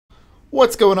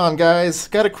What's going on, guys?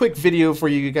 Got a quick video for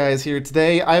you guys here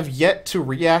today. I've yet to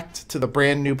react to the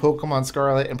brand new Pokemon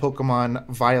Scarlet and Pokemon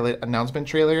Violet announcement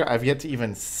trailer. I've yet to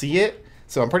even see it,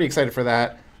 so I'm pretty excited for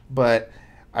that. But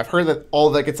I've heard that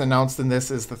all that gets announced in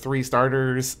this is the 3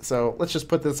 starters, so let's just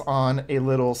put this on a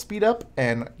little speed up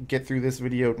and get through this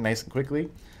video nice and quickly.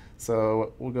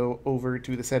 So we'll go over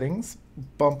to the settings,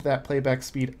 bump that playback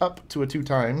speed up to a 2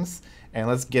 times, and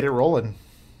let's get it rolling.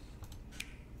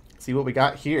 See what we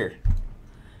got here.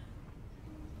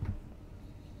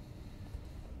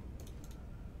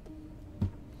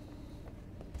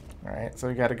 Alright, so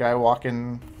we got a guy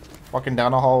walking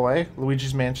down a hallway,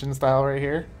 Luigi's Mansion style right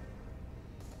here.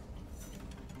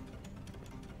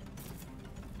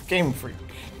 Game Freak.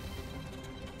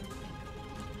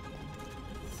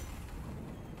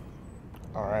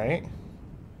 Alright.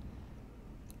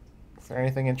 Is there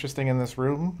anything interesting in this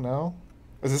room? No?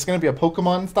 Is this going to be a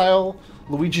Pokemon style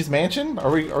Luigi's Mansion?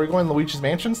 Are we going Luigi's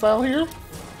Mansion style here?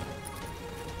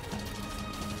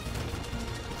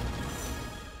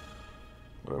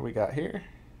 What do we got here?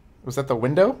 Was that the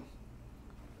window?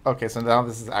 Okay, so now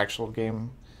this is actual game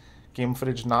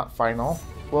footage, not final.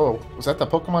 Whoa, was that the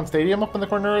Pokemon Stadium up in the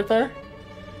corner right there?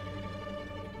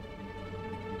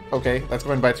 Okay, that's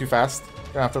going by too fast.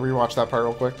 Gonna have to rewatch that part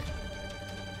real quick.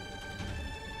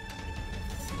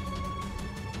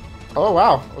 Oh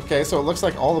wow, okay, so it looks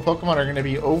like all the Pokemon are going to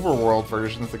be overworld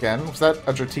versions again. Was that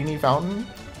a Dratini fountain?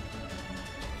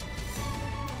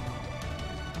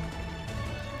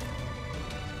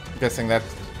 I'm guessing that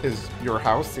is your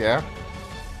house, yeah?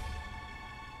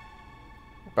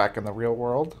 Back in the real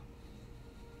world.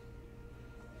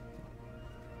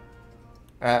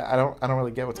 I don't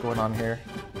really get what's going on here.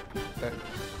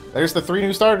 There's the 3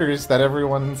 new starters that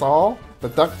everyone saw. The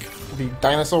duck, the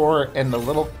dinosaur, and the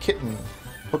little kitten.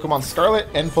 Pokemon Scarlet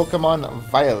and Pokemon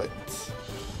Violet.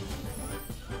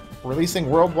 Releasing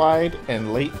worldwide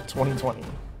in late 2020.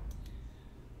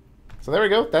 So there we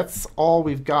go. That's all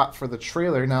we've got for the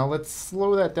trailer. Now let's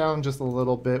slow that down just a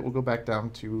little bit. We'll go back down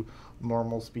to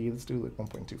normal speed. Let's do like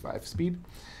 1.25 speed.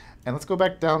 And let's go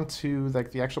back down to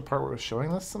like the actual part where it's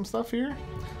showing us some stuff here.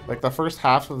 Like the first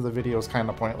half of the video is kind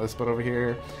of pointless, but over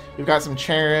here we've got some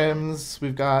Charims,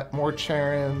 we've got more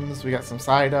Charims, we got some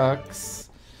Psyducks,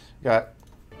 we got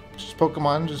just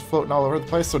Pokemon just floating all over the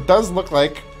place. So it does look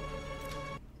like...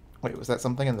 Wait, was that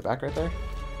something in the back right there?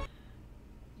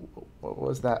 What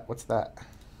was that? What's that?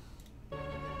 I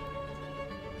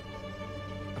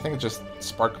think it's just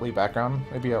sparkly background.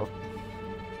 Maybe a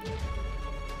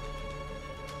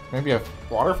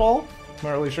waterfall?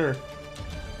 Not really sure.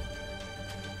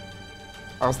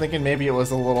 I was thinking maybe it was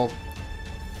a little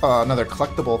another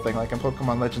collectible thing like in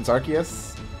Pokemon Legends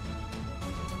Arceus.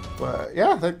 But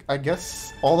yeah, I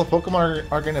guess all the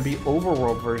Pokemon are going to be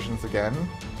overworld versions again.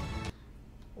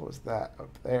 What was that up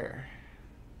there?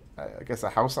 I guess a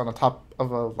house on the top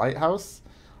of a lighthouse.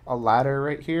 A ladder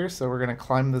right here. So we're going to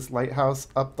climb this lighthouse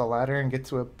up the ladder and get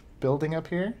to a building up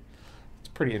here. It's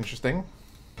pretty interesting.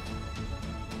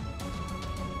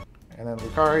 And then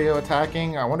Lucario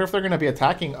attacking. I wonder if they're going to be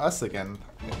attacking us again.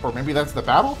 Or maybe that's the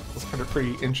battle? That's kind of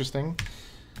pretty interesting.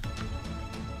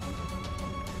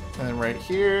 And then right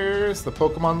here is the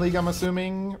Pokemon League, I'm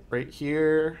assuming. Right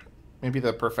here, maybe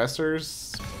the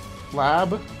Professor's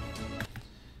lab.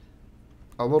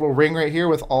 A little ring right here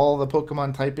with all the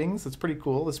Pokemon typings. It's pretty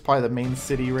cool. This is probably the main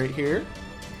city right here.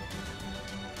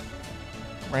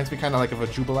 Reminds me kind of like of a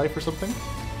Jubilife or something.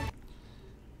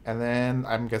 And then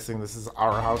I'm guessing this is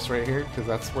our house right here because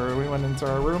that's where we went into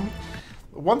our room.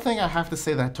 One thing I have to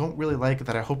say that I don't really like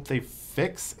that I hope they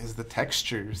fix is the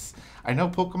textures. I know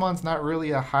Pokemon's not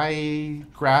really a high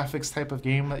graphics type of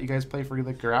game that you guys play for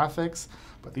the graphics,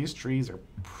 but these trees are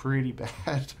pretty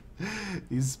bad.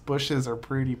 These bushes are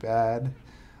pretty bad.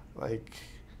 Like,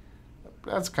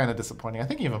 that's kind of disappointing. I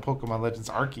think even Pokemon Legends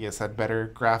Arceus had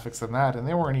better graphics than that, and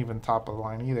they weren't even top of the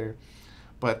line either.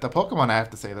 But the Pokemon, I have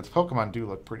to say, that the Pokemon do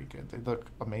look pretty good. They look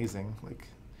amazing. Like,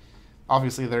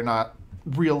 obviously they're not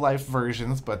real life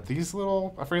versions, but these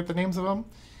little, I forget the names of them,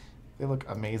 they look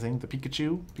amazing. The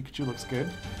Pikachu looks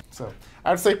good. So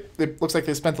I would say it looks like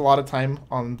they spent a lot of time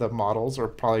on the models, or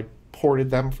probably ported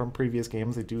them from previous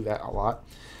games. They do that a lot.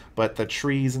 But the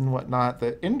trees and whatnot,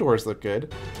 the indoors look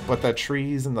good, but the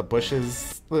trees and the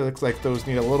bushes, it looks like those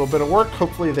need a little bit of work.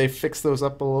 Hopefully they fix those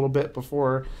up a little bit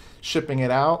before shipping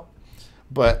it out.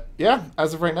 But yeah,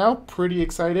 as of right now, pretty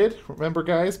excited. Remember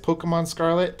guys, Pokemon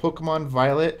Scarlet, Pokemon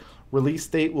Violet, release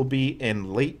date will be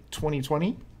in late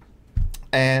 2020.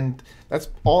 And that's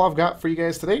all I've got for you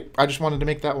guys today. I just wanted to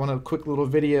make that one a quick little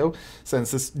video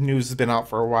since this news has been out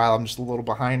for a while. I'm just a little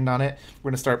behind on it.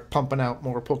 We're going to start pumping out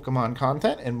more Pokemon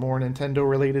content and more Nintendo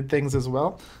related things as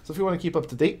well. So if you want to keep up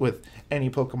to date with any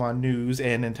Pokemon news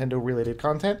and Nintendo related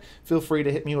content, feel free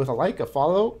to hit me with a like, a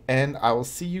follow, and I will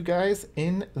see you guys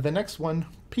in the next one.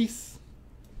 Peace.